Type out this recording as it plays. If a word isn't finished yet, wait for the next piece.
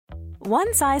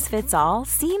One size fits all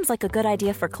seems like a good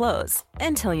idea for clothes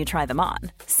until you try them on.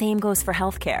 Same goes for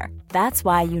healthcare. That's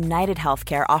why United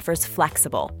Healthcare offers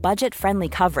flexible, budget-friendly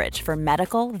coverage for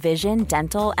medical, vision,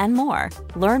 dental, and more.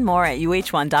 Learn more at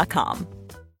uh1.com.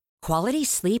 Quality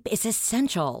sleep is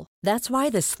essential. That's why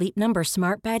the Sleep Number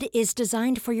Smart Bed is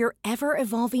designed for your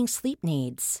ever-evolving sleep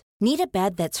needs. Need a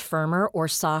bed that's firmer or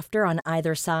softer on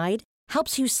either side?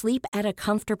 Helps you sleep at a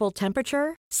comfortable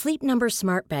temperature? Sleep Number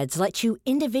Smart Beds let you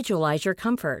individualize your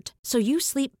comfort, so you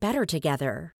sleep better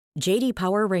together. J.D.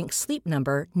 Power ranks Sleep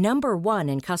Number number 1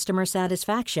 in customer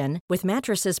satisfaction with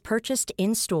mattresses purchased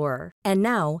in-store. And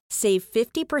now, save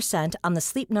 50% on the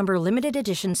Sleep Number Limited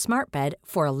Edition Smart Bed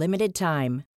for a limited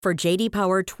time. For J.D.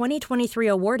 Power 2023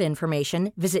 award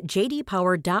information, visit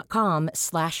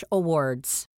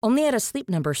jdpower.com/awards. Only at a Sleep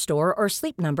Number store or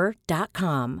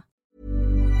sleepnumber.com.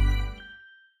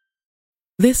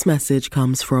 This message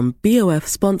comes from BOF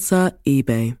sponsor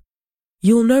eBay.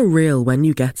 You'll know real when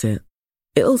you get it.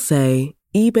 It'll say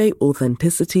eBay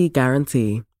Authenticity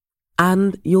Guarantee.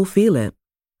 And you'll feel it.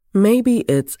 Maybe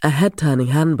it's a head-turning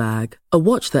handbag, a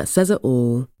watch that says it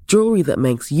all, jewelry that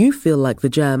makes you feel like the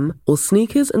gem, or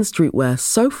sneakers and streetwear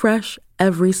so fresh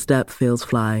every step feels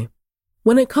fly.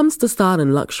 When it comes to style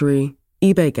and luxury,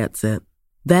 eBay gets it.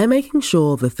 They're making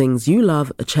sure the things you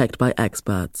love are checked by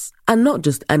experts. And not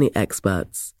just any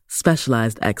experts,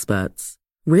 specialized experts.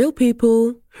 Real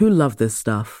people who love this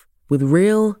stuff, with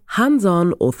real,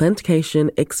 hands-on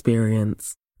authentication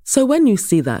experience. So when you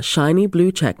see that shiny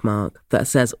blue checkmark that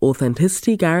says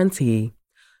Authenticity Guarantee,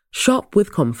 shop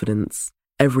with confidence.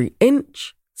 Every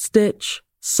inch, stitch,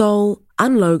 sole,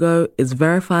 and logo is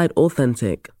verified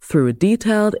authentic through a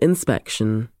detailed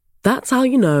inspection. That's how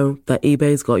you know that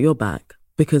eBay's got your back.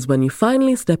 Because when you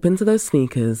finally step into those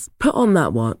sneakers, put on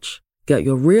that watch, get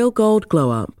your real gold glow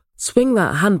up, swing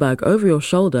that handbag over your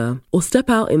shoulder, or step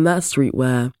out in that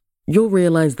streetwear, you'll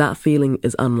realize that feeling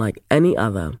is unlike any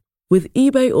other. With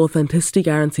eBay Authenticity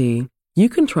Guarantee, you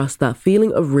can trust that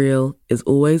feeling of real is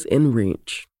always in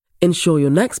reach. Ensure your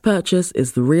next purchase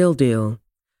is the real deal.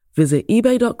 Visit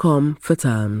ebay.com for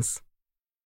terms.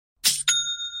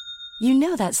 You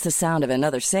know that's the sound of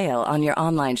another sale on your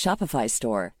online Shopify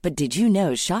store. But did you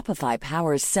know Shopify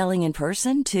powers selling in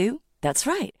person too? That's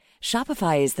right.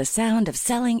 Shopify is the sound of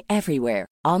selling everywhere.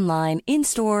 Online,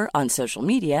 in-store, on social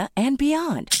media, and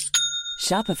beyond.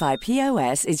 Shopify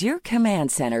POS is your command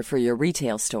center for your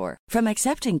retail store. From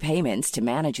accepting payments to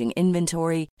managing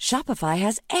inventory, Shopify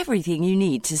has everything you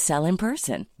need to sell in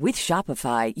person. With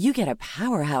Shopify, you get a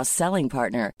powerhouse selling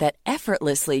partner that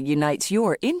effortlessly unites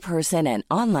your in-person and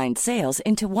online sales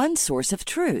into one source of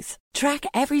truth. Track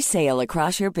every sale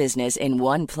across your business in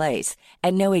one place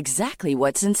and know exactly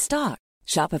what's in stock.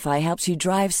 Shopify helps you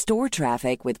drive store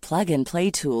traffic with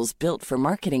plug-and-play tools built for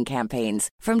marketing campaigns,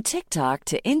 from TikTok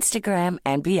to Instagram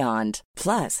and beyond.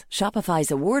 Plus,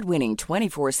 Shopify's award-winning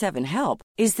 24/7 help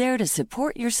is there to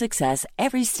support your success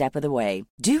every step of the way.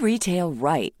 Do retail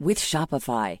right with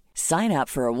Shopify. Sign up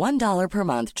for a $1 per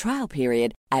month trial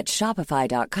period at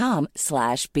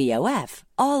shopify.com/BOF,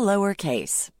 all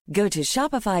lowercase. Go to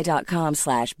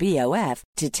shopify.com/BOF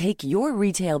to take your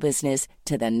retail business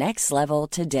to the next level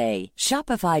today.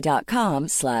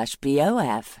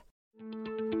 Shopify.com/BOF.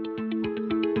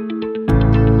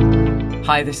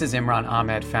 Hi, this is Imran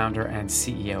Ahmed, founder and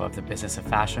CEO of the Business of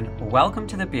Fashion. Welcome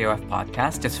to the BOF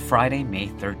podcast. It's Friday, May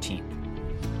 13th.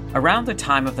 Around the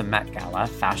time of the Met Gala,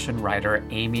 fashion writer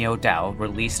Amy Odell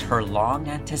released her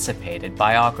long-anticipated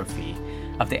biography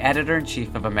of the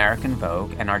editor-in-chief of American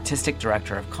Vogue and artistic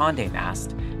director of Condé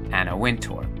Nast, Anna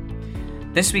Wintour.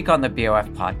 This week on the BOF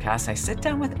podcast, I sit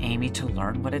down with Amy to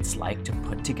learn what it's like to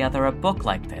put together a book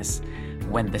like this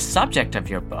when the subject of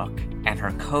your book and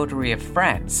her coterie of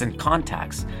friends and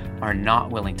contacts are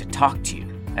not willing to talk to you,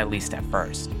 at least at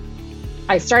first.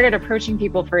 I started approaching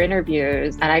people for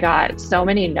interviews and I got so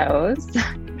many no's.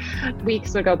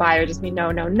 Weeks would go by, it would just be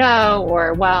no, no, no,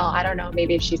 or well, I don't know,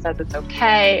 maybe if she says it's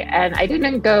okay. And I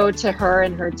didn't go to her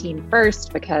and her team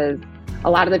first because a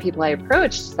lot of the people I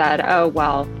approached said, oh,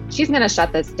 well, she's going to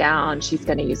shut this down. She's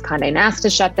going to use Condé Nast to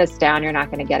shut this down. You're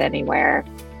not going to get anywhere.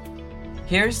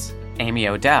 Here's Amy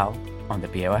Odell on the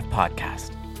BOF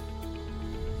podcast.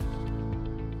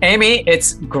 Amy,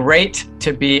 it's great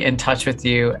to be in touch with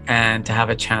you and to have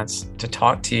a chance to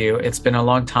talk to you. It's been a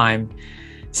long time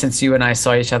since you and I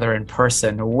saw each other in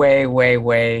person,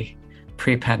 way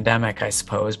pre-pandemic, I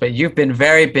suppose. But you've been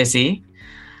very busy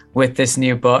with this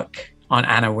new book on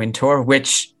Anna Wintour,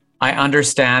 which I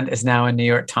understand is now a New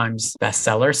York Times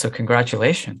bestseller. So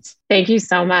congratulations. Thank you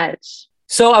so much.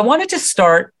 So I wanted to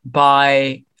start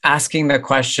by asking the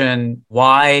question,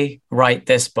 why write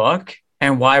this book?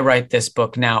 and why write this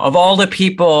book now? Of all the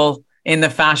people in the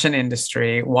fashion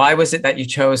industry, why was it that you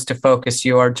chose to focus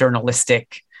your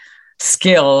journalistic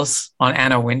skills on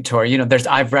Anna Wintour?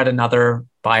 I've read another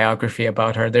biography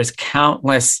about her. There's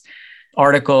countless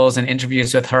articles and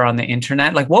interviews with her on the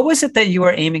internet. Like, what was it that you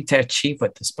were aiming to achieve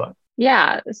with this book?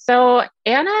 Yeah. So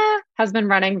Anna has been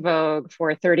running Vogue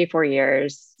for 34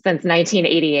 years, since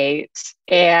 1988.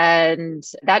 And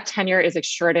that tenure is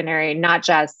extraordinary, not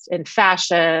just in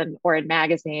fashion or in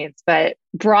magazines, but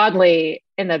broadly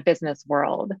in the business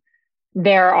world.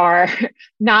 There are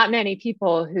not many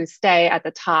people who stay at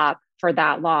the top for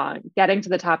that long. Getting to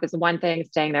the top is one thing,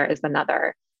 staying there is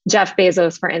another. Jeff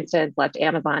Bezos, for instance, left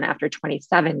Amazon after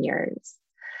 27 years.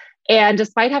 And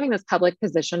despite having this public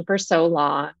position for so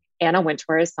long, Anna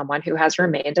Wintour is someone who has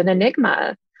remained an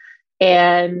enigma.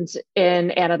 And in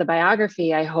Anna, the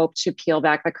biography, I hope to peel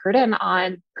back the curtain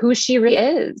on who she really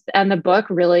is. And the book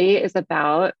really is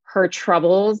about her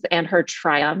troubles and her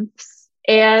triumphs.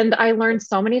 And I learned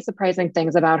so many surprising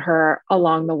things about her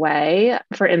along the way.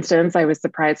 For instance, I was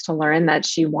surprised to learn that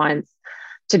she wants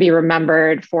to be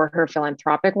remembered for her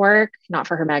philanthropic work, not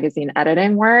for her magazine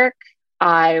editing work.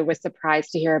 I was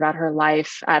surprised to hear about her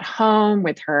life at home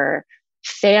with her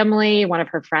family. One of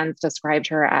her friends described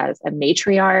her as a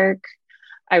matriarch.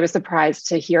 I was surprised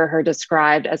to hear her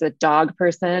described as a dog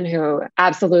person who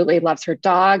absolutely loves her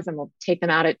dogs and will take them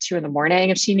out at 2 a.m.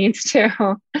 if she needs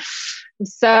to.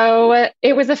 So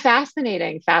it was a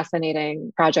fascinating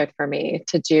project for me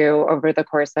to do over the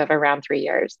course of around 3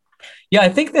 years. Yeah, I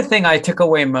think the thing I took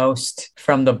away most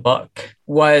from the book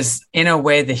was, in a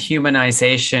way, the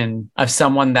humanization of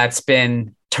someone that's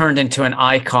been turned into an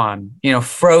icon,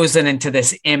 frozen into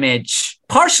this image,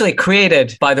 partially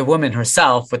created by the woman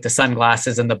herself with the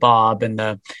sunglasses and the bob and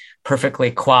the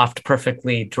perfectly coiffed,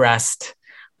 perfectly dressed,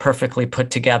 perfectly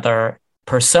put together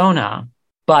persona.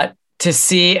 But to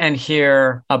see and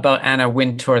hear about Anna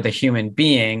Wintour, the human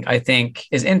being, I think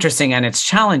is interesting and it's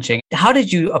challenging. How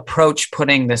did you approach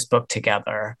putting this book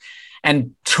together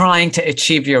and trying to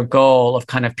achieve your goal of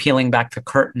kind of peeling back the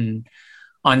curtain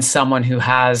on someone who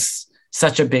has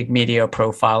such a big media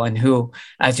profile and who,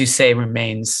 as you say,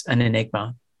 remains an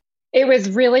enigma? It was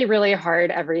really, really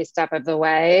hard every step of the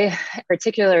way,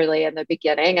 particularly in the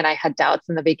beginning. And I had doubts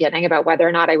in the beginning about whether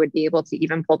or not I would be able to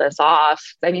even pull this off.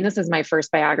 I mean, this is my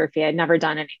first biography. I'd never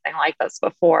done anything like this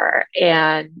before.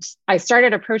 And I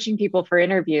started approaching people for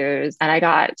interviews and I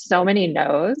got so many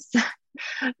no's.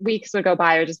 Weeks would go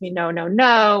by, it would just be no, no,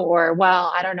 no, or,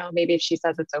 well, I don't know, maybe if she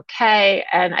says it's okay.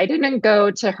 And I didn't go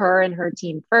to her and her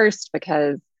team first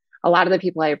because a lot of the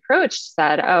people I approached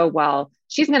said, oh, well,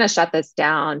 she's going to shut this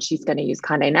down. She's going to use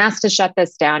Condé Nast to shut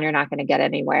this down. You're not going to get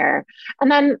anywhere. And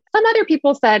then some other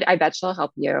people said, I bet she'll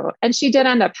help you. And she did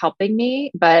end up helping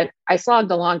me, but I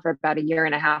slogged along for about 1.5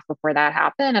 years before that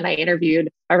happened. And I interviewed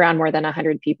around more than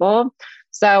 100 people.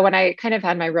 So when I kind of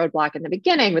had my roadblock in the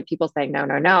beginning with people saying, no,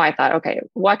 no, no, I thought, okay,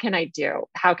 what can I do?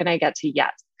 How can I get to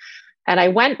yes? And I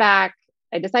went back.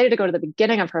 I decided to go to the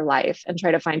beginning of her life and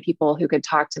try to find people who could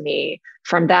talk to me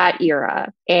from that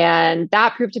era. And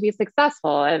that proved to be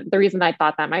successful. And the reason I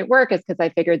thought that might work is because I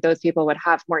figured those people would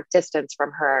have more distance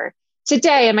from her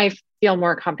today and might feel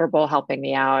more comfortable helping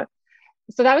me out.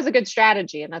 So that was a good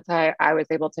strategy. And that's how I was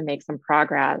able to make some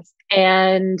progress.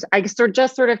 And I just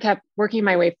sort of kept working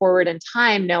my way forward in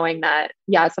time, knowing that,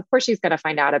 yes, of course, she's going to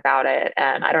find out about it.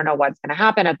 And I don't know what's going to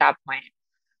happen at that point.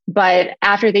 But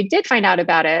after they did find out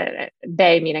about it,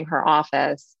 they, meaning her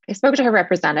office, I spoke to her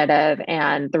representative.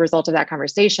 And the result of that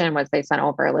conversation was they sent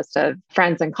over a list of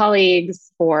friends and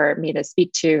colleagues for me to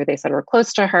speak to. They said, we're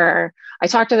close to her. I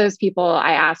talked to those people.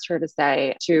 I asked her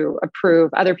to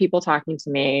approve other people talking to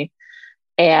me.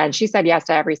 And she said yes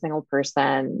to every single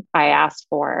person I asked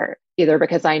for, either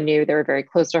because I knew they were very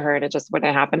close to her and it just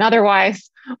wouldn't happen otherwise,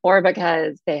 or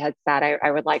because they had said, I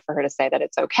would like for her to say that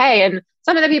it's okay. And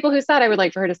some of the people who said I would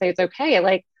like for her to say it's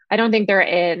okay, I don't think they're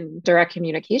in direct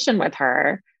communication with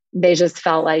her. They just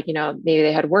felt like, maybe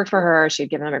they had worked for her, she'd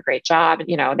given them a great job.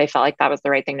 They felt like that was the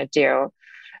right thing to do.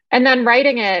 And then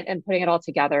writing it and putting it all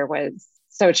together was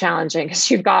so challenging because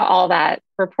you've got all that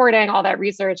reporting, all that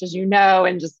research, as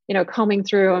and just, combing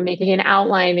through and making an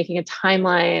outline, making a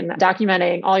timeline,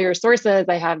 documenting all your sources.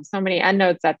 I have so many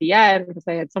endnotes at the end because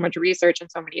I had so much research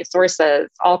and so many sources,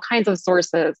 all kinds of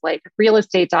sources like real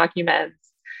estate documents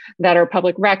that are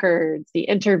public records, the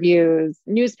interviews,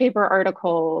 newspaper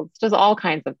articles, just all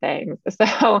kinds of things.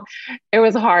 So it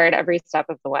was hard every step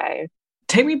of the way.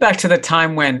 Take me back to the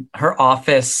time when her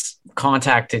office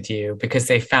contacted you because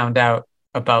they found out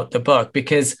about the book,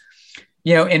 because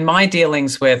In my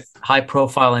dealings with high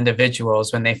profile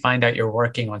individuals, when they find out you're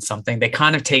working on something, they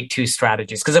kind of take two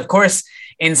strategies. Because, of course,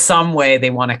 in some way, they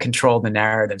want to control the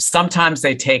narrative. Sometimes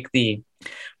they take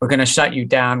we're going to shut you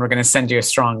down. We're going to send you a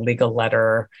strong legal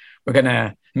letter. We're going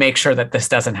to make sure that this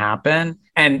doesn't happen.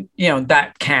 And,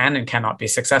 that can and cannot be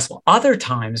successful. Other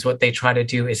times, what they try to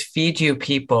do is feed you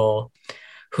people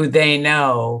who they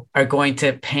know are going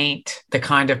to paint the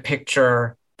kind of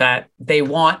picture that they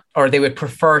want or they would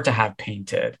prefer to have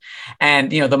painted.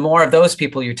 And, the more of those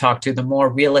people you talk to, the more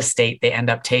real estate they end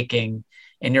up taking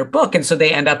in your book. And so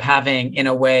they end up having, in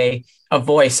a way, a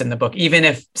voice in the book. Even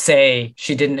if, say,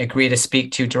 she didn't agree to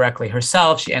speak to you directly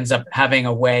herself, she ends up having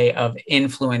a way of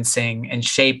influencing and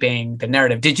shaping the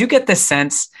narrative. Did you get the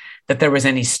sense that there was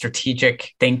any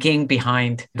strategic thinking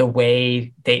behind the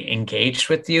way they engaged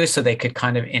with you so they could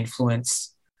kind of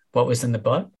influence what was in the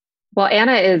book? Well,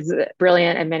 Anna is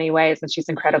brilliant in many ways, and she's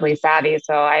incredibly savvy.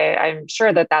 So I'm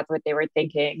sure that that's what they were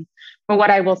thinking. But what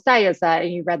I will say is that,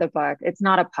 and you read the book, it's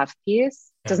not a puff piece,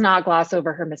 does not gloss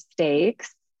over her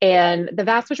mistakes. And the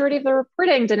vast majority of the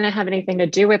reporting didn't have anything to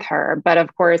do with her. But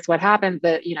of course, what happens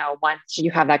that, once you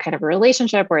have that kind of a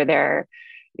relationship where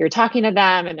you're talking to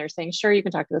them and they're saying, sure, you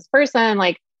can talk to this person,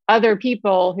 like other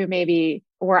people who maybe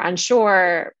were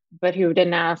unsure, but who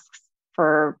didn't ask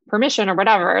for permission or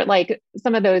whatever, like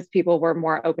some of those people were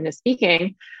more open to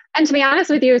speaking. And to be honest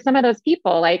with you, some of those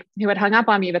people like who had hung up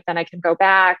on me, but then I can go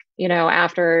back,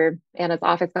 after Anna's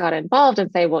office got involved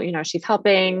and say, well, she's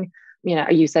helping,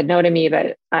 you said no to me,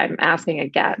 but I'm asking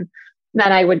again.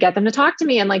 Then I would get them to talk to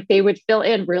me and like they would fill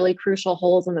in really crucial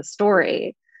holes in the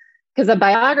story. Because a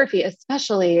biography,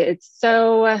 especially, it's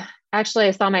so, actually,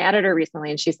 I saw my editor recently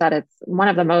and she said it's one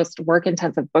of the most work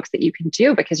intensive books that you can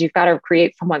do because you've got to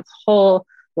create someone's whole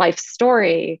life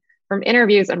story from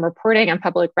interviews and reporting and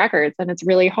public records. And it's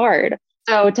really hard.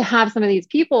 So to have some of these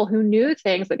people who knew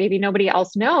things that maybe nobody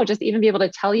else know, just even be able to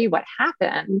tell you what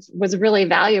happened was really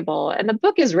valuable. And the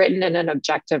book is written in an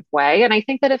objective way. And I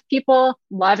think that if people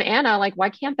love Anna, like,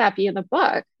 why can't that be in the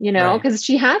book? Because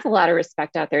she has a lot of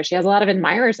respect out there. She has a lot of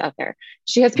admirers out there.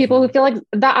 She has people who feel like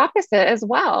the opposite as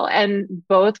well. And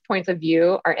both points of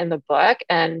view are in the book.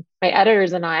 And my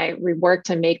editors and I, we work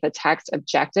to make the text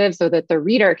objective so that the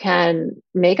reader can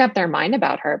make up their mind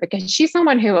about her, because she's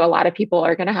someone who a lot of people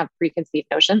are going to have preconceived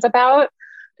notions about,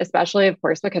 especially, of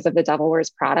course, because of The Devil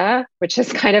Wears Prada, which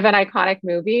is kind of an iconic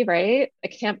movie, right? A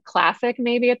camp classic,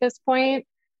 maybe at this point.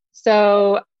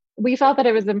 So we felt that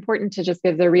it was important to just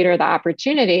give the reader the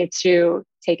opportunity to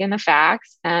take in the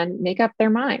facts and make up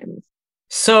their minds.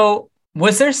 So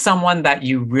was there someone that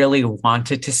you really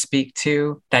wanted to speak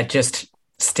to that just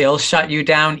still shut you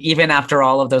down, even after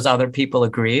all of those other people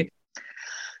agreed?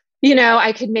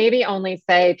 I could maybe only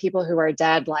say people who are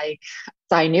dead, like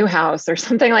Cy Newhouse or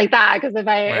something like that. Because if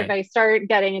I start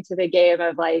getting into the game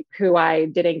of like who I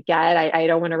didn't get, I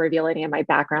don't want to reveal any of my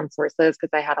background sources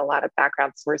because I had a lot of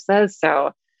background sources.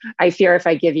 So I fear if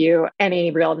I give you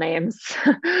any real names,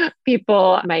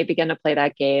 people might begin to play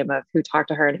that game of who talked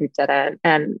to her and who didn't.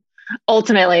 And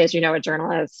ultimately, as you know, a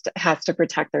journalist has to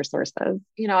protect their sources.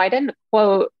 I didn't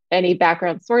quote any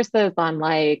background sources on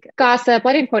like gossip.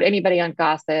 I didn't quote anybody on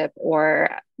gossip or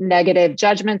negative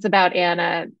judgments about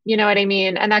Anna. You know what I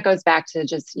mean? And that goes back to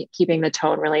just keeping the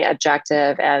tone really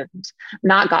objective and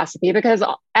not gossipy, because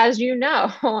as you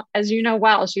know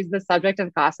well, she's the subject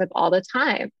of gossip all the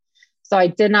time. So I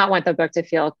did not want the book to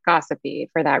feel gossipy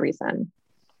for that reason.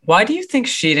 Why do you think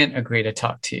she didn't agree to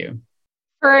talk to you?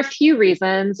 For a few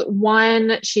reasons.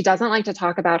 One, she doesn't like to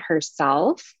talk about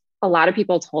herself. A lot of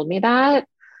people told me that.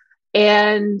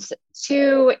 And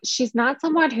two, she's not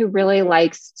someone who really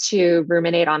likes to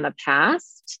ruminate on the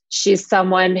past. She's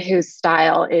someone whose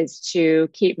style is to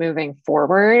keep moving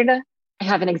forward. I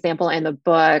have an example in the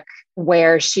book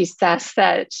where she says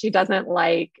that she doesn't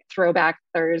like Throwback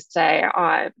Thursday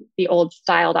on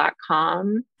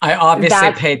theoldstyle.com. I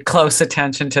obviously paid close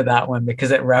attention to that one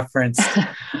because it referenced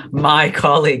my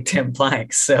colleague, Tim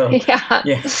Plank. So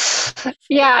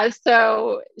yeah.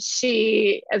 So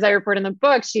she, as I report in the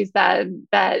book, she said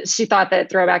that she thought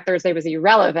that Throwback Thursday was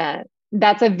irrelevant.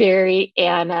 That's a very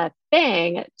Anna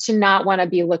thing, to not want to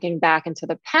be looking back into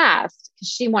the past.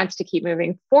 She wants to keep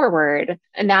moving forward.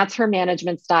 And that's her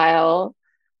management style,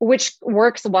 which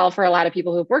works well for a lot of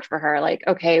people who've worked for her. Like,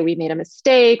 okay, we made a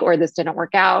mistake or this didn't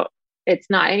work out. It's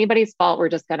not anybody's fault. We're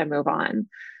just going to move on.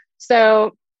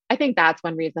 So I think that's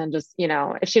one reason. Just,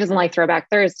 if she doesn't like Throwback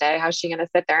Thursday, how's she going to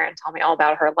sit there and tell me all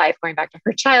about her life going back to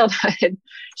her childhood?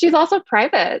 She's also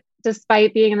private.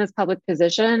 Despite being in this public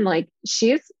position, like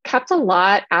she's kept a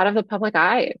lot out of the public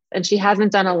eye, and she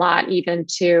hasn't done a lot even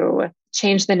to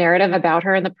change the narrative about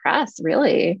her in the press,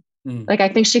 really. Like, I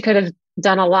think she could have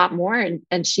done a lot more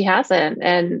and she hasn't.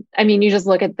 And I mean, you just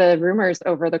look at the rumors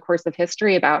over the course of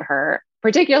history about her,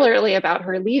 particularly about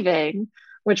her leaving,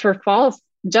 which were false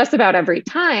just about every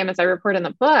time, as I report in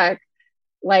the book.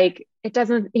 Like, it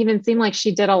doesn't even seem like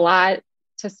she did a lot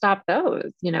to stop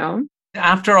those, you know?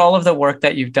 After all of the work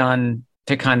that you've done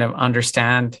to kind of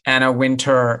understand Anna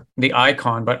Wintour, the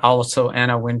icon, but also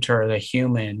Anna Wintour, the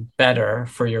human, better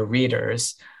for your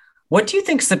readers, what do you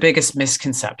think is the biggest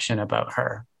misconception about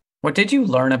her? What did you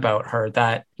learn about her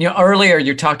that, earlier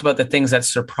you talked about the things that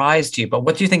surprised you, but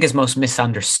what do you think is most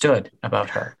misunderstood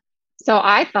about her? So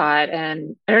I thought,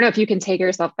 and I don't know if you can take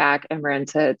yourself back,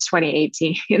 Imran, to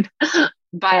 2018,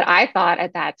 but I thought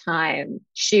at that time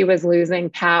she was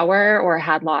losing power or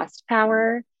had lost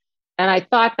power. And I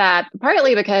thought that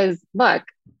partly because, look,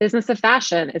 Business of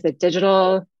Fashion is a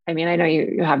digital, I mean, I know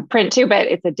you have print too, but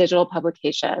it's a digital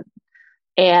publication.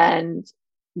 And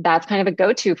that's kind of a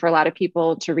go-to for a lot of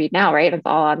people to read now, right? It's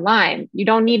all online. You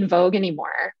don't need Vogue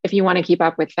anymore if you want to keep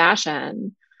up with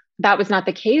fashion. That was not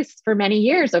the case for many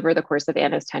years over the course of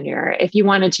Anna's tenure. If you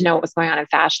wanted to know what was going on in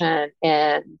fashion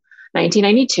in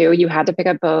 1992, you had to pick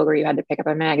up Vogue or you had to pick up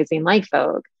a magazine like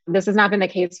Vogue. This has not been the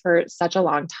case for such a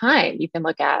long time. You can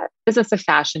look at Business of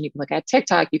Fashion, you can look at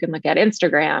TikTok, you can look at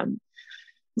Instagram.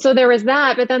 So there was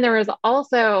that, but then there was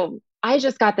also, I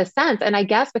just got the sense, and I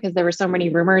guess because there were so many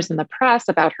rumors in the press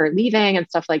about her leaving and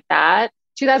stuff like that,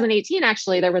 2018,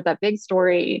 actually, there was that big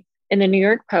story in the New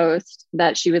York Post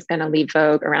that she was going to leave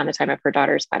Vogue around the time of her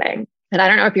daughter's wedding. And I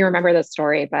don't know if you remember this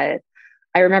story, but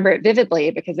I remember it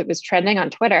vividly because it was trending on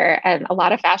Twitter, and a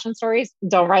lot of fashion stories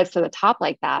don't rise to the top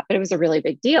like that, but it was a really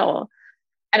big deal.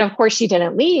 And of course, she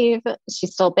didn't leave.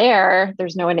 She's still there.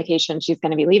 There's no indication she's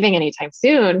going to be leaving anytime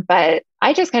soon. But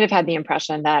I just kind of had the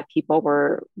impression that people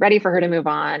were ready for her to move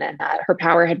on and that her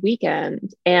power had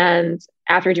weakened. And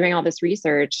after doing all this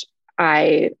research,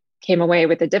 I came away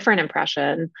with a different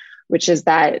impression, which is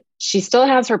that she still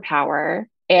has her power.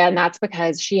 And that's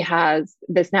because she has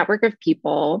this network of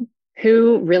people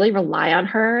who really rely on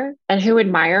her and who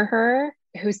admire her,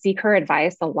 who seek her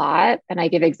advice a lot. And I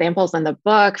give examples in the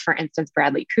book. For instance,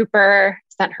 Bradley Cooper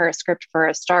sent her a script for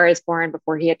A Star is Born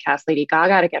before he had cast Lady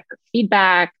Gaga to get her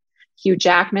feedback. Hugh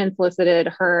Jackman solicited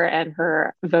her and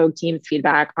her Vogue team's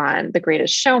feedback on The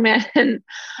Greatest Showman.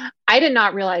 I did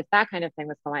not realize that kind of thing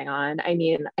was going on. I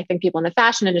mean, I think people in the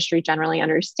fashion industry generally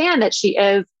understand that she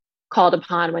is called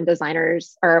upon when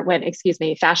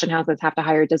fashion houses have to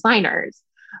hire designers.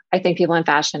 I think people in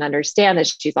fashion understand that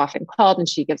she's often called and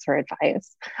she gives her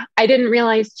advice. I didn't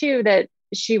realize too that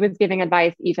she was giving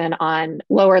advice even on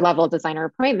lower level designer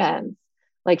appointments.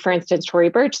 Like, for instance, Tory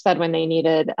Burch said when they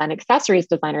needed an accessories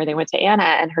designer, they went to Anna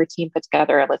and her team put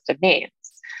together a list of names.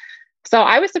 So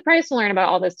I was surprised to learn about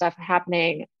all this stuff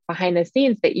happening behind the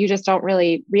scenes that you just don't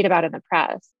really read about in the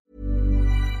press.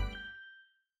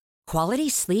 Quality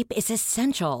sleep is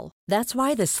essential. That's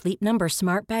why the Sleep Number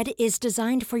Smart Bed is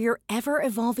designed for your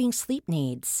ever-evolving sleep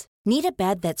needs. Need a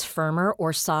bed that's firmer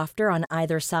or softer on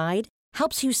either side?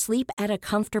 Helps you sleep at a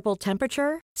comfortable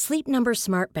temperature? Sleep Number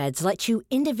Smart Beds let you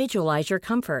individualize your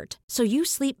comfort so you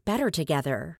sleep better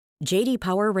together. J.D.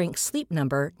 Power ranks Sleep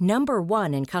Number number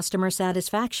 1 in customer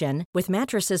satisfaction with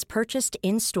mattresses purchased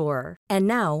in-store. And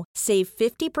now, save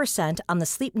 50% on the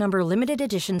Sleep Number Limited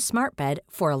Edition Smart Bed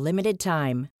for a limited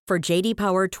time. For J.D.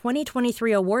 Power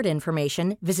 2023 award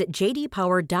information, visit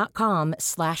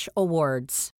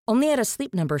jdpower.com/awards. Only at a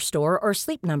Sleep Number store or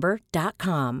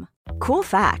sleepnumber.com. Cool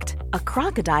fact, a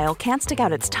crocodile can't stick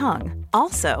out its tongue.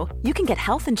 Also, you can get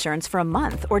health insurance for a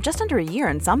month or just under a year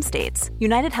in some states.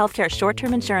 United Healthcare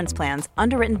short-term insurance plans,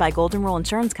 underwritten by Golden Rule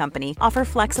Insurance Company, offer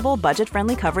flexible,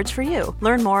 budget-friendly coverage for you.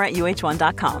 Learn more at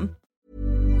uh1.com.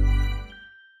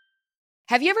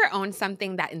 Have you ever owned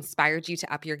something that inspired you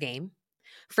to up your game?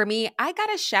 For me, I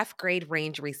got a chef-grade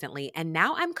range recently, and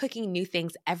now I'm cooking new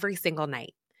things every single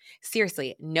night.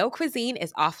 Seriously, no cuisine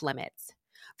is off limits.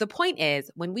 The point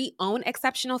is, when we own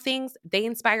exceptional things, they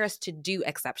inspire us to do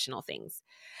exceptional things.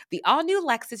 The all-new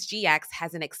Lexus GX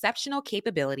has an exceptional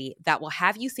capability that will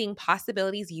have you seeing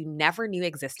possibilities you never knew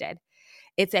existed.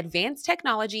 Its advanced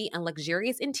technology and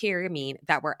luxurious interior mean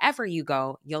that wherever you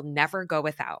go, you'll never go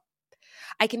without.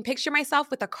 I can picture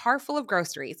myself with a car full of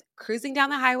groceries, cruising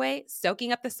down the highway,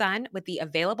 soaking up the sun with the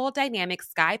available dynamic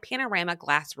sky panorama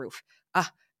glass roof.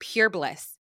 Pure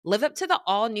bliss. Live up to the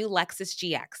all-new Lexus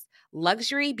GX.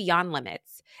 Luxury beyond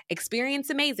limits. Experience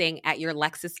amazing at your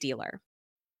Lexus dealer.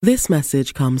 This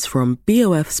message comes from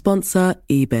BOF sponsor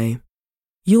eBay.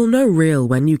 You'll know real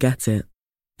when you get it.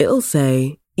 It'll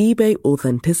say eBay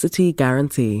Authenticity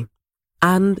Guarantee.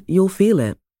 And you'll feel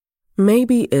it.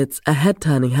 Maybe it's a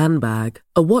head-turning handbag,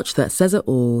 a watch that says it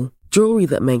all, jewelry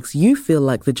that makes you feel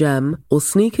like the gem, or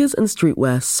sneakers and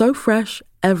streetwear so fresh,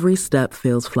 every step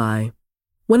feels fly.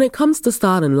 When it comes to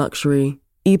style and luxury,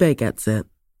 eBay gets it.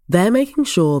 They're making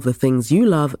sure the things you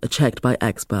love are checked by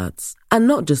experts. And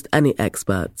not just any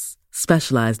experts,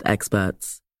 specialized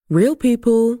experts. Real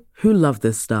people who love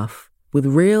this stuff, with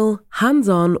real,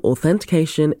 hands-on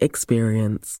authentication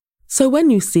experience. So when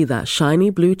you see that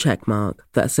shiny blue checkmark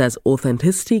that says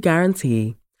Authenticity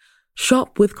Guarantee,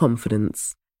 shop with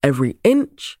confidence. Every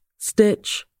inch,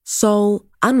 stitch, sole,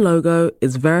 and logo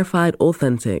is verified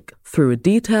authentic through a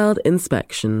detailed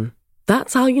inspection.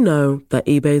 That's how you know that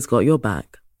eBay's got your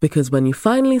back. Because when you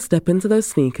finally step into those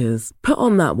sneakers, put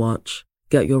on that watch,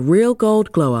 get your real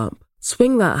gold glow up,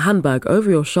 swing that handbag over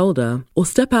your shoulder, or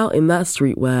step out in that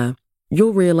streetwear,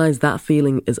 you'll realize that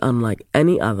feeling is unlike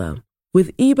any other.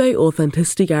 With eBay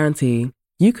Authenticity Guarantee,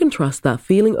 you can trust that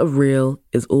feeling of real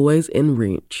is always in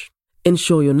reach.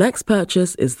 Ensure your next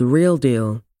purchase is the real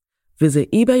deal.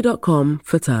 Visit ebay.com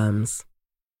for terms.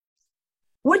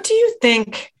 What do you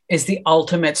think is the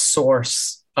ultimate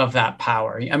source of that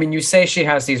power? I mean, you say she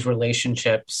has these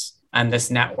relationships and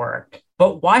this network,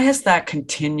 but why has that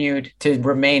continued to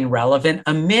remain relevant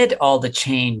amid all the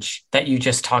change that you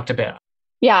just talked about?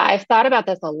 Yeah, I've thought about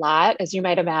this a lot, as you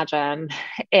might imagine.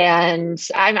 And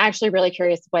I'm actually really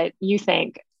curious what you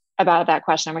think about that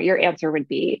question, what your answer would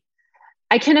be.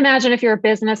 I can imagine if you're a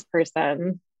business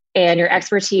person and your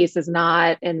expertise is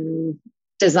not in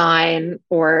design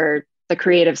or the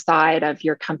creative side of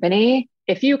your company,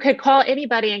 if you could call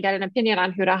anybody and get an opinion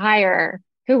on who to hire,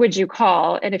 who would you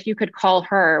call? And if you could call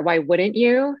her, why wouldn't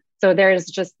you? So there's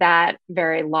just that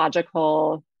very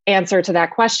logical answer to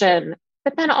that question.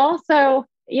 But then also,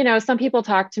 some people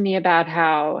talk to me about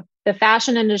how the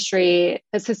fashion industry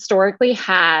has historically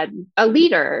had a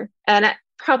leader, and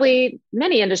probably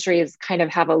many industries kind of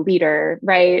have a leader,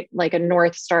 right? Like a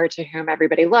North Star to whom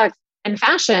everybody looks. And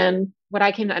fashion, what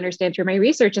I came to understand through my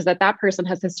research is that that person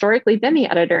has historically been the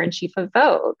editor-in-chief of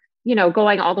Vogue,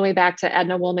 going all the way back to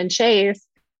Edna Woolman Chase,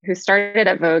 who started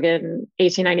at Vogue in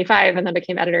 1895 and then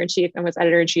became editor-in-chief and was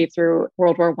editor-in-chief through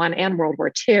World War I and World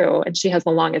War II. And she has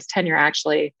the longest tenure,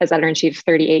 actually, as editor-in-chief,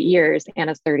 38 years.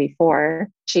 Anna's 34.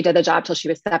 She did the job till she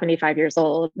was 75 years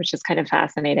old, which is kind of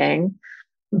fascinating.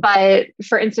 But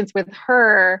for instance, with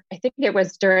her, I think it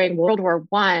was during World War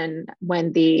I,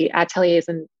 when the ateliers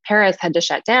in Paris had to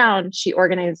shut down, she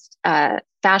organized a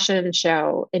fashion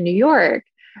show in New York.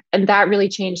 And that really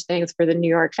changed things for the New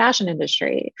York fashion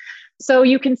industry. So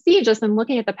you can see just in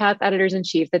looking at the past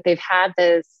editors-in-chief that they've had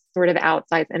this sort of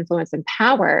outsized influence and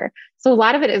power. So a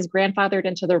lot of it is grandfathered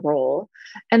into the role.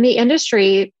 And the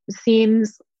industry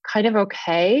seems kind of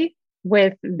okay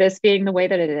with this being the way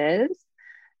that it is.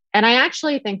 And I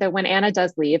actually think that when Anna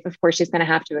does leave, of course, she's going to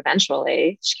have to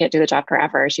eventually. She can't do the job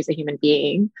forever. She's a human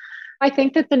being. I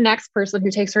think that the next person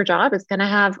who takes her job is going to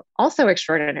have also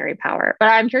extraordinary power. But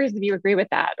I'm curious if you agree with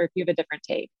that or if you have a different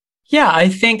take. Yeah, I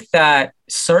think that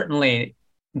certainly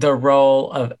the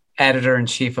role of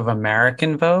editor-in-chief of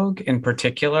American Vogue in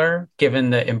particular,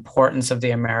 given the importance of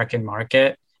the American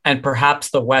market and perhaps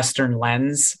the Western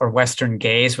lens or Western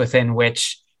gaze within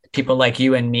which people like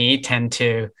you and me tend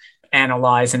to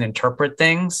analyze and interpret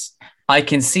things, I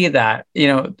can see that.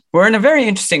 We're in a very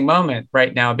interesting moment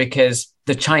right now because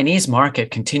the Chinese market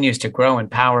continues to grow in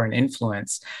power and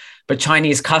influence. But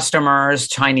Chinese customers,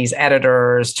 Chinese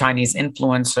editors, Chinese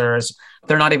influencers,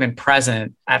 they're not even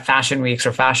present at fashion weeks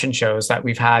or fashion shows that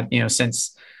we've had,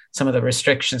 since some of the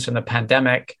restrictions from the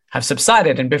pandemic have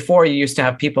subsided. And before, you used to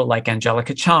have people like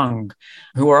Angelica Chung,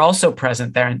 who are also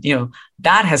present there. And,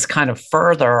 that has kind of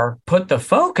further put the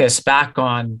focus back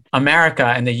on America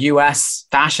and the US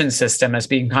fashion system as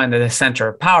being kind of the center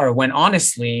of power, when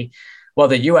honestly, well,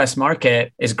 the US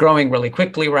market is growing really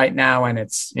quickly right now. And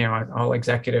it's, all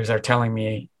executives are telling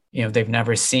me, they've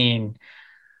never seen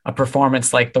a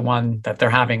performance like the one that they're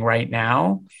having right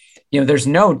now. There's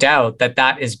no doubt that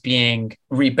that is being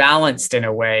rebalanced in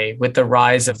a way with the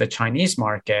rise of the Chinese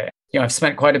market. I've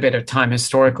spent quite a bit of time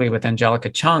historically with Angelica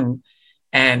Chung,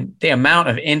 and the amount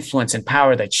of influence and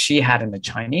power that she had in the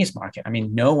Chinese market. I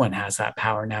mean, no one has that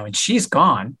power now, and she's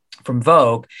gone from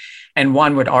Vogue. And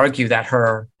one would argue that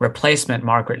her replacement,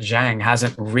 Margaret Zhang,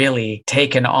 hasn't really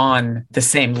taken on the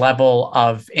same level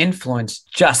of influence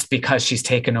just because she's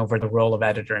taken over the role of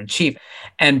editor-in-chief.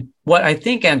 And what I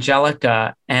think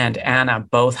Angelica and Anna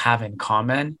both have in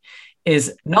common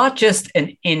is not just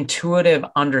an intuitive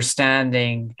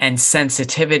understanding and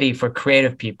sensitivity for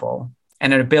creative people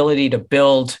and an ability to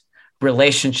build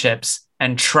relationships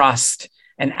and trust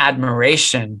and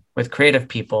admiration with creative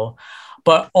people.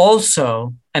 but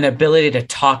also an ability to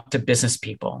talk to business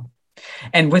people.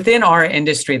 And within our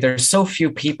industry, there's so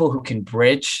few people who can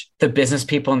bridge the business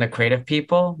people and the creative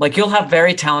people. Like you'll have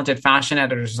very talented fashion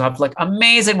editors who have like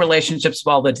amazing relationships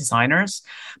with all the designers,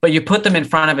 but you put them in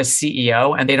front of a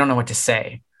CEO and they don't know what to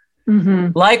say. Mm-hmm.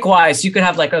 Likewise, you could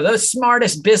have like the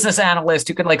smartest business analyst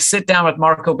who could like sit down with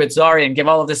Marco Bizzarri and give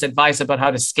all of this advice about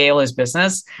how to scale his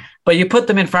business. But you put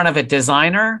them in front of a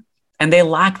designer and they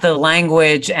lack the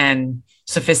language and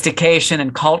sophistication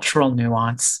and cultural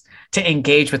nuance to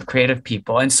engage with creative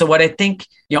people. And so what I think,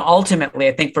 ultimately,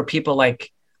 I think for people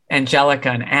like Angelica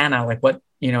and Anna, like what,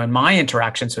 in my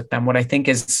interactions with them, what I think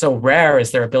is so rare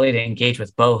is their ability to engage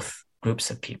with both groups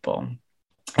of people.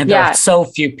 And there are so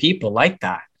few people like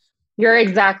that. You're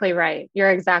exactly right.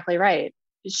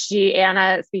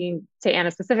 Anna, speaking to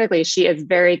Anna specifically, she is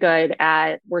very good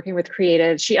at working with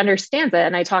creatives. She understands it.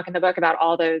 And I talk in the book about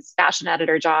all those fashion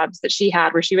editor jobs that she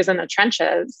had where she was in the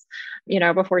trenches,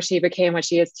 before she became what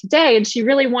she is today. And she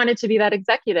really wanted to be that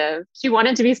executive. She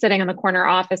wanted to be sitting in the corner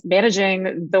office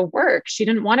managing the work. She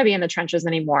didn't want to be in the trenches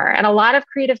anymore. And a lot of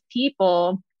creative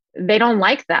people, they don't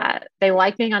like that. They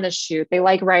like being on the shoot. They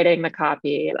like writing the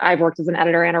copy. I've worked as an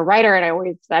editor and a writer,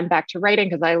 and I'm back to writing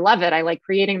because I love it. I like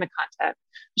creating the content.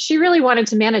 She really wanted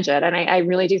to manage it. And I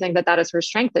really do think that is her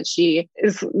strength, that she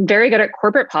is very good at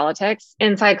corporate politics,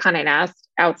 inside Condé Nast,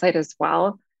 outside as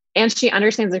well. And she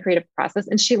understands the creative process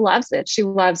and she loves it. She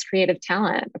loves creative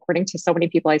talent, according to so many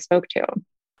people I spoke to.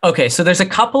 Okay, so there's a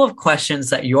couple of questions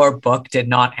that your book did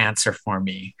not answer for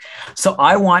me. So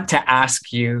I want to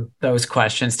ask you those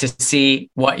questions to see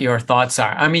what your thoughts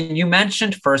are. I mean, you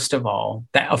mentioned, first of all,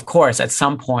 that of course, at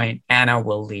some point, Anna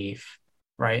will leave,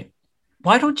 right?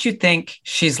 Why don't you think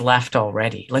she's left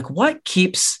already? Like, what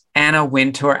keeps Anna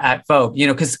Wintour at Vogue?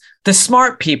 Because the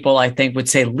smart people, I think, would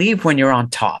say, leave when you're on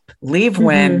top. Leave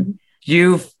when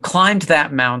you've climbed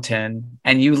that mountain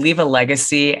and you leave a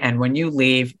legacy. And when you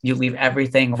leave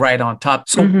everything right on top.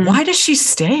 So why does she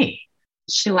stay?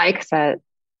 She likes it.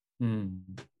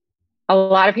 A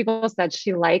lot of people said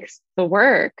she likes the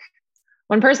work.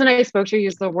 One person I spoke to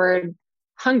used the word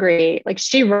hungry. Like,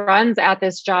 she runs at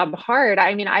this job hard.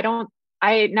 I mean,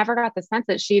 I never got the sense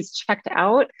that she's checked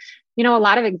out. A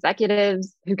lot of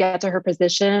executives who get to her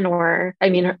position,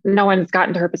 no one's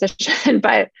gotten to her position,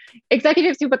 but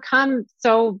executives who become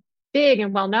so big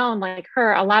and well-known like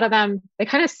her, a lot of them, they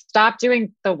kind of stop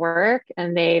doing the work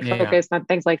and they focus on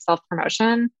things like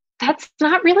self-promotion. That's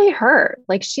not really her.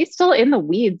 Like, she's still in the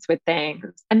weeds with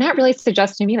things. And that really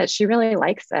suggests to me that she really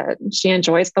likes it. She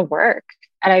enjoys the work.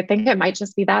 And I think it might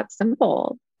just be that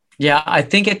simple. Yeah, I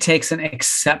think it takes an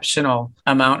exceptional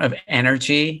amount of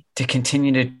energy to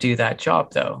continue to do that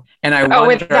job, though. And I wonder,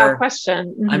 without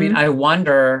question. I mean, I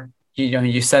wonder,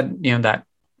 you said, that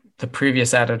the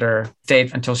previous editor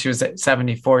stayed until she was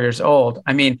 74 years old.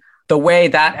 I mean, the way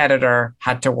that editor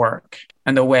had to work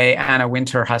and the way Anna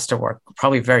Wintour has to work,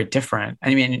 probably very different.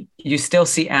 I mean, you still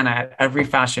see Anna at every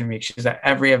fashion week. She's at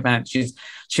every event.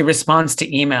 She responds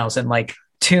to emails in like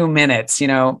 2 minutes.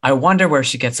 I wonder where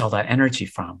she gets all that energy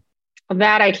from.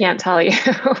 That I can't tell you.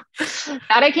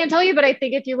 But I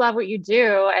think if you love what you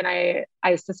do, and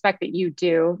I suspect that you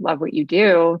do love what you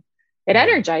do, it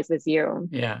energizes you.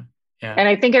 Yeah. And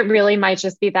I think it really might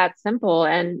just be that simple.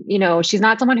 And, she's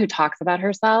not someone who talks about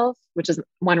herself, which is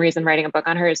one reason writing a book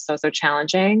on her is so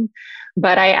challenging.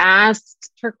 But I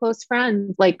asked her close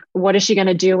friends, like, what is she going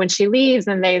to do when she leaves?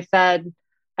 And they said,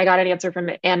 I got an answer from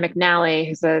Anne McNally,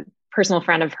 who's a personal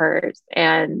friend of hers.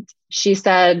 And she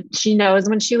said she knows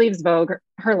when she leaves Vogue,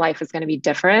 her life is going to be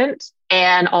different.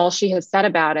 And all she has said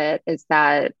about it is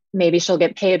that maybe she'll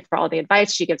get paid for all the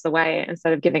advice she gives away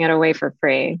instead of giving it away for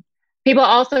free. People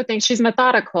also think she's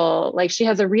methodical. Like, she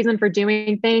has a reason for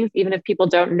doing things, even if people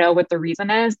don't know what the reason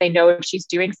is. They know if she's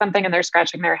doing something and they're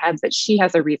scratching their heads that she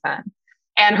has a reason.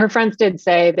 And her friends did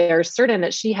say they're certain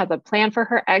that she has a plan for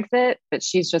her exit, but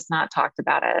she's just not talked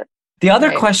about it. The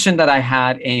other question that I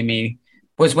had, Amy,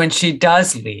 was when she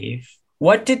does leave,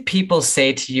 what did people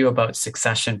say to you about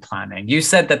succession planning? You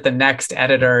said that the next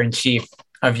editor-in-chief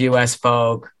of US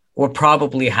Vogue will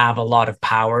probably have a lot of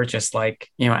power, just like,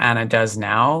 Anna does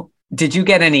now. Did you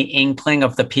get any inkling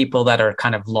of the people that are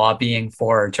kind of lobbying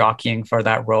for or jockeying for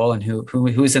that role and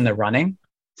who's in the running?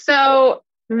 So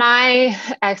my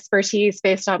expertise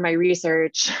based on my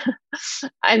research,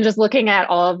 I'm just looking at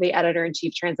all of the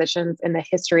editor-in-chief transitions in the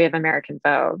history of American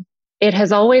Vogue. It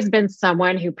has always been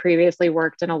someone who previously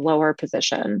worked in a lower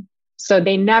position. So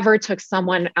they never took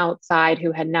someone outside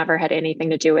who had never had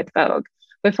anything to do with Vogue.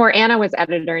 Before Anna was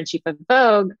editor-in-chief of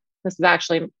Vogue, this is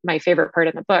actually my favorite part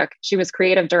in the book, she was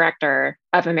creative director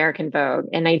of American Vogue.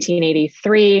 In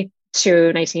 1983,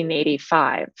 to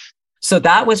 1985. So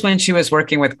that was when she was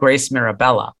working with Grace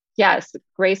Mirabella. Yes,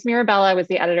 Grace Mirabella was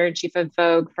the editor-in-chief of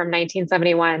Vogue from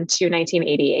 1971 to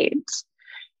 1988.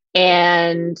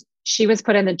 And she was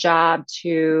put in the job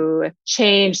to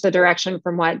change the direction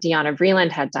from what Diana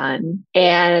Vreeland had done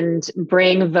and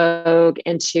bring Vogue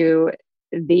into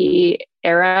the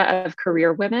era of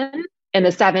career women in the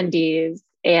 70s.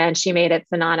 And she made it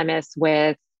synonymous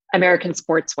with American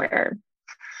sportswear.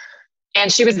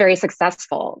 And she was very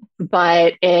successful.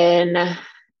 But in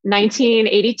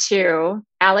 1982,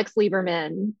 Alex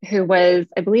Lieberman, who was,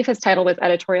 I believe his title was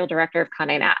editorial director of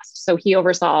Condé Nast. So he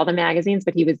oversaw all the magazines,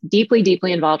 but he was deeply,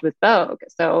 deeply involved with Vogue.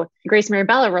 So Grace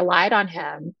Mirabella relied on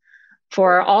him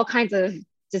for all kinds of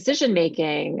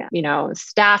decision-making,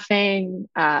 staffing,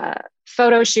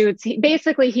 photo shoots.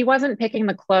 He wasn't picking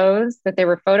the clothes that they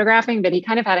were photographing, but he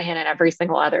kind of had a hand in every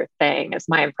single other thing, is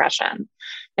my impression.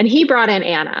 And he brought in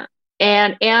Anna.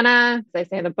 And Anna, as I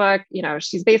say in the book,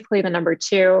 she's basically the number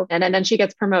two. And then she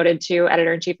gets promoted to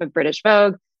editor-in-chief of British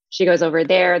Vogue. She goes over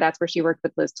there. That's where she worked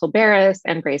with Liz Tilberis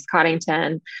and Grace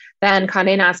Coddington. Then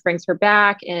Condé Nast brings her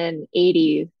back in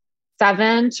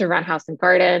 87 to run House and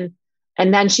Garden.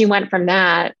 And then she went from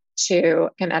that to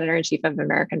become editor-in-chief of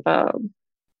American Vogue.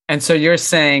 And so you're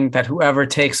saying that whoever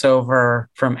takes over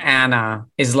from Anna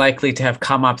is likely to have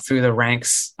come up through the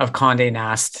ranks of Condé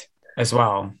Nast as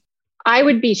well. I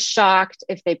would be shocked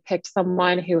if they picked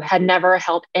someone who had never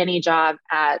held any job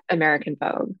at American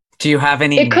Vogue. Do you have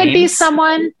any names? It could be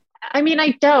someone,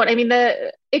 I don't.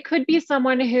 It could be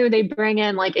someone who they bring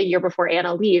in like a year before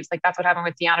Anna leaves. Like that's what happened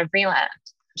with Diana Vreeland.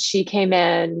 She came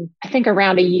in, I think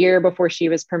around a year before she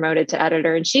was promoted to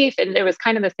editor-in-chief. And it was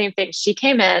kind of the same thing. She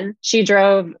came in, she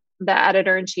drove the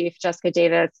editor-in-chief, Jessica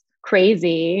Davis,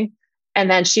 crazy. And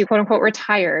then she quote unquote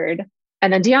retired.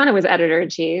 And then Diana was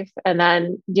editor-in-chief, and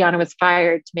then Diana was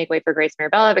fired to make way for Grace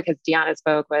Mirabella because Diana's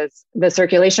Vogue the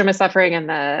circulation was suffering and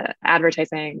the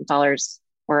advertising dollars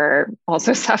were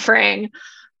also suffering.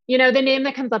 The name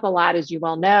that comes up a lot, as you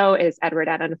well know, is Edward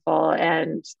Enninful,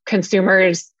 and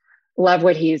consumers love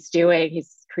what he's doing.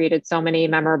 He's created so many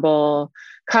memorable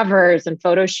covers and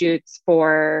photo shoots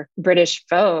for British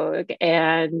Vogue.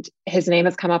 And his name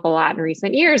has come up a lot in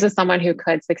recent years as someone who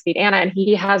could succeed Anna. And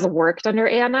he has worked under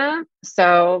Anna.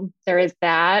 So there is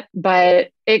that,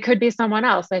 but it could be someone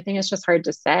else. I think it's just hard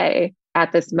to say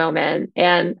at this moment.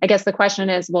 And I guess the question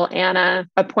is, will Anna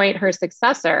appoint her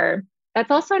successor?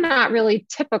 That's also not really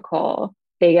typical.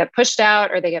 They get pushed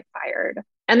out or they get fired.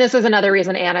 And this is another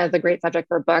reason Anna is a great subject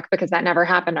for a book, because that never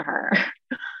happened to her.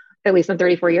 At least in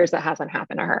 34 years, that hasn't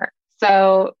happened to her.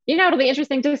 So, it'll be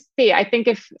interesting to see. I think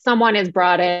if someone is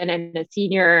brought in a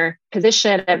senior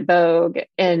position at Vogue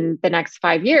in the next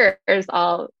 5 years,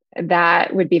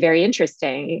 that would be very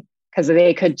interesting, because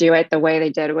they could do it the way they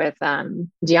did with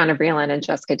Diana Vreeland and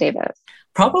Jessica Davis.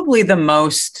 Probably the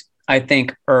most, I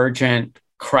think, urgent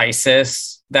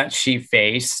crisis that she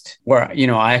faced, where,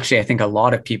 I think a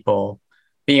lot of people,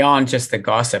 beyond just the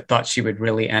gossip, thought she would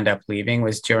really end up leaving,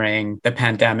 was during the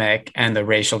pandemic and the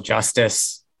racial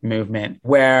justice movement,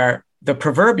 where the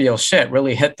proverbial shit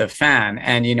really hit the fan.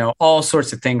 And, all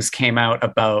sorts of things came out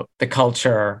about the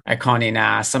culture at Condé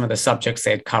Nast, some of the subjects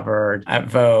they had covered at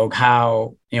Vogue,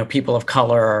 how, people of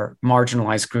color,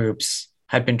 marginalized groups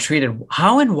had been treated.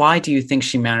 How and why do you think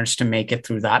she managed to make it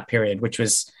through that period, which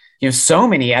was, so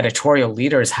many editorial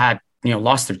leaders had,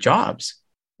 lost their jobs?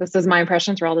 This is my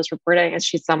impression through all this reporting, is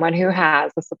she's someone who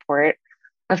has the support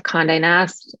of Condé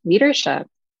Nast leadership,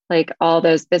 like all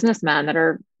those businessmen that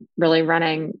are really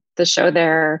running the show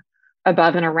there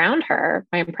above and around her.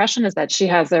 My impression is that she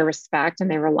has their respect and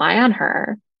they rely on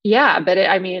her. Yeah, but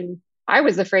I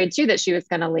was afraid too that she was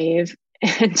going to leave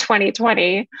in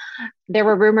 2020. There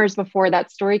were rumors before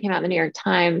that story came out in the New York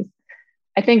Times.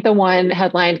 I think the one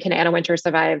headline, "Can Anna Wintour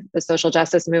survive the social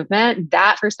justice movement?"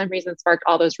 That for some reason sparked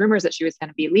all those rumors that she was going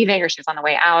to be leaving or she was on the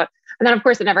way out. And then of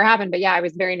course it never happened. But yeah, I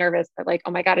was very nervous that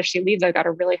oh my God, if she leaves, I've got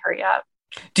to really hurry up.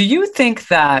 Do you think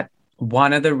that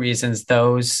one of the reasons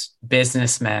those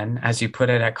businessmen, as you put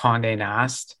it at Condé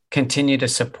Nast, continue to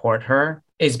support her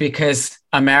is because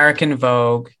American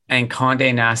Vogue and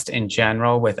Condé Nast in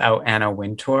general, without Anna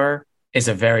Wintour, is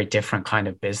a very different kind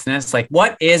of business?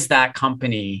 What is that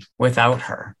company without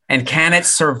her? And can it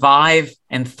survive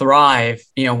and thrive,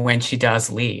 when she does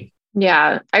leave?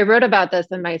 Yeah, I wrote about this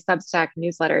in my Substack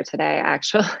newsletter today,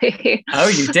 actually. Oh,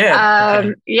 you did?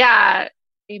 Okay. Yeah,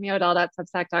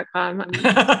 amyodell.substack.com.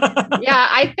 Yeah,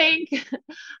 I think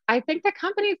the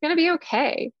company is going to be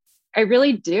okay. I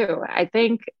really do. I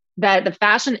think that the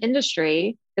fashion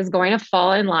industry is going to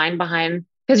fall in line behind,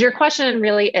 because your question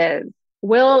really is,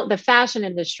 will the fashion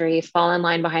industry fall in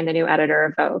line behind the new editor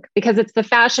of Vogue? Because it's the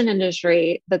fashion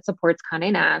industry that supports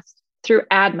Condé Nast through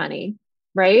ad money,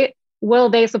 right? Will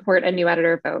they support a new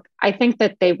editor of Vogue? I think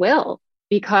that they will,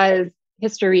 because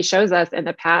history shows us in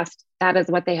the past that is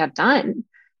what they have done.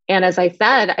 And as I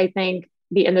said, I think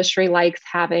the industry likes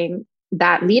having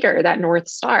that leader, that North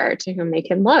Star to whom they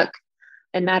can look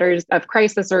in matters of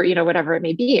crisis or, whatever it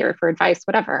may be, or for advice,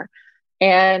 whatever.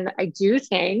 And I do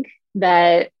think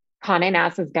that Condé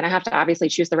Nast is going to have to obviously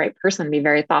choose the right person, be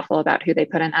very thoughtful about who they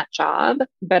put in that job.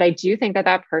 But I do think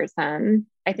that person,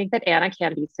 I think that Anna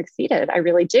can be succeeded. I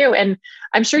really do. And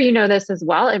I'm sure you know this as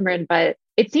well, Imran, but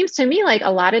it seems to me like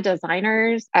a lot of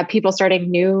designers, people starting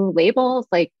new labels,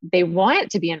 like they want it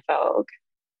to be in Vogue.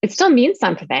 It still means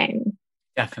something.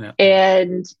 Definitely.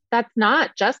 And that's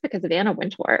not just because of Anna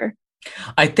Wintour.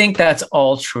 I think that's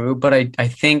all true, but I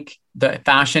think the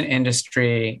fashion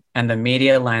industry and the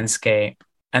media landscape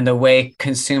and the way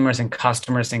consumers and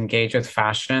customers engage with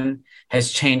fashion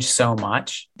has changed so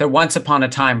much that once upon a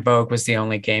time, Vogue was the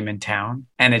only game in town,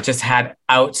 and it just had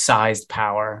outsized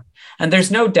power. And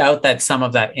there's no doubt that some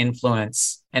of that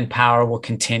influence and power will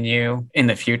continue in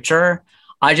the future.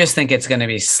 I just think it's going to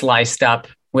be sliced up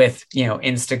with,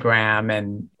 Instagram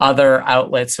and other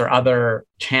outlets or other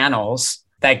channels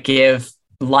that give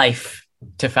life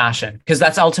to fashion, because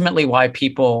that's ultimately why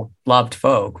people loved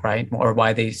Vogue, right? Or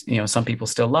why some people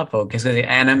still love Vogue, because it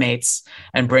animates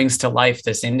and brings to life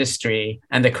this industry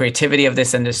and the creativity of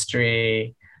this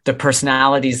industry, the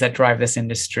personalities that drive this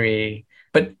industry.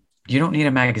 But you don't need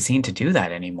a magazine to do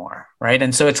that anymore, right?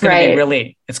 And so it's going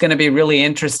to be really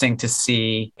interesting to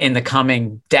see in the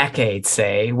coming decades,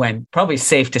 say, when probably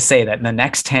safe to say that in the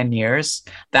next 10 years,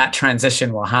 that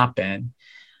transition will happen.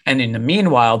 And in the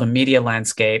meanwhile, the media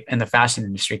landscape and the fashion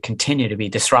industry continue to be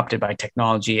disrupted by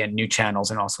technology and new channels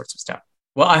and all sorts of stuff.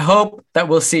 Well, I hope that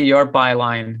we'll see your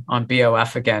byline on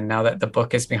BOF again now that the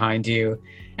book is behind you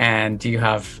and you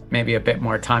have maybe a bit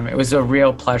more time. It was a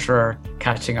real pleasure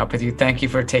catching up with you. Thank you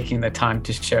for taking the time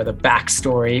to share the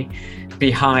backstory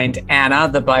behind Anna,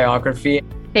 the biography.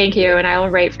 Thank you. And I will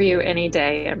write for you any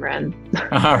day, Imran.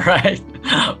 All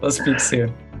right. We'll speak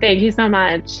soon. Thank you so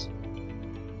much.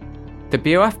 The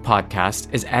BOF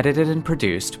podcast is edited and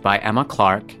produced by Emma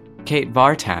Clark, Kate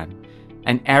Vartan,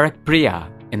 and Eric Bria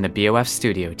in the BOF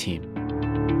studio team.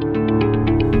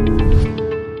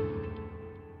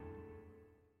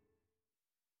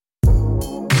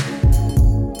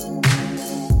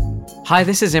 Hi,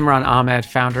 this is Imran Ahmed,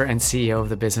 founder and CEO of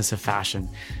the Business of Fashion.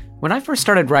 When I first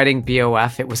started writing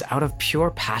BOF, it was out of pure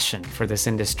passion for this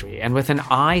industry and with an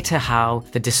eye to how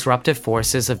the disruptive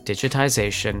forces of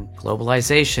digitization,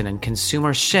 globalization, and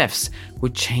consumer shifts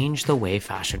would change the way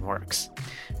fashion works.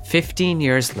 15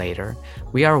 years later,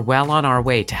 we are well on our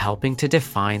way to helping to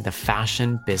define the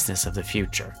fashion business of the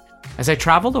future. As I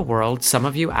travel the world, some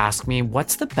of you ask me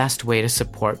what's the best way to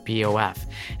support BOF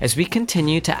as we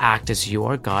continue to act as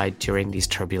your guide during these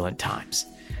turbulent times.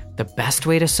 The best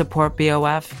way to support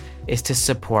BOF is to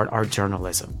support our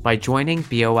journalism by joining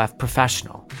BOF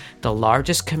Professional, the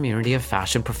largest community of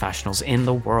fashion professionals in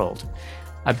the world.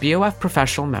 A BOF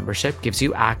Professional membership gives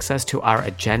you access to our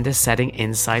agenda-setting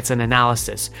insights and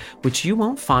analysis, which you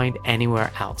won't find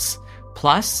anywhere else.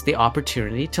 Plus, the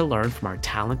opportunity to learn from our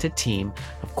talented team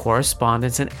of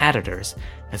correspondents and editors,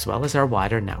 as well as our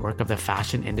wider network of the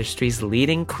fashion industry's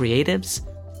leading creatives,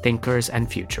 thinkers,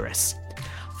 and futurists.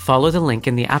 Follow the link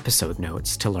in the episode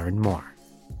notes to learn more.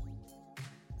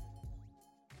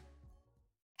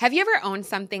 Have you ever owned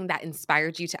something that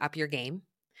inspired you to up your game?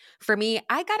 For me,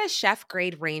 I got a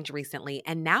chef-grade range recently,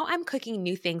 and now I'm cooking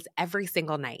new things every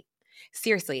single night.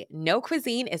 Seriously, no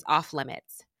cuisine is off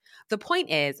limits. The point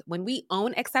is, when we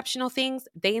own exceptional things,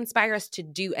 they inspire us to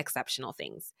do exceptional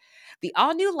things. The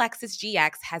all-new Lexus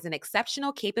GX has an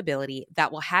exceptional capability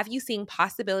that will have you seeing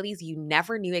possibilities you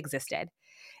never knew existed.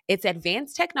 Its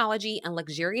advanced technology and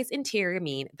luxurious interior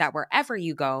mean that wherever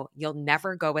you go, you'll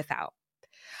never go without.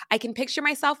 I can picture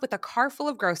myself with a car full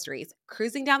of groceries,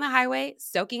 cruising down the highway,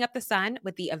 soaking up the sun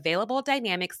with the available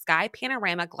dynamic sky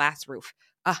panorama glass roof.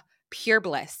 Pure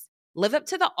bliss. Live up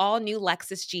to the all-new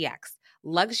Lexus GX.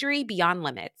 Luxury beyond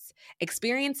limits.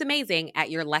 Experience amazing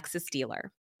at your Lexus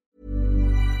dealer.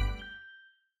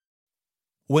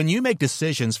 When you make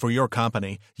decisions for your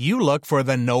company, you look for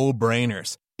the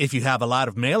no-brainers. If you have a lot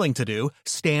of mailing to do,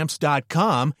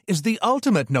 Stamps.com is the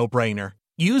ultimate no-brainer.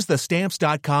 Use the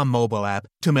Stamps.com mobile app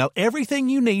to mail everything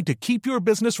you need to keep your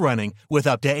business running with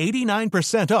up to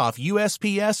 89% off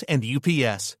USPS and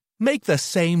UPS. Make the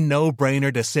same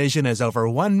no-brainer decision as over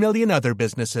 1 million other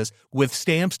businesses with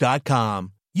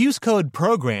Stamps.com. Use code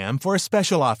PROGRAM for a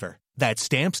special offer. That's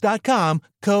Stamps.com,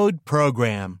 code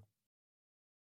PROGRAM.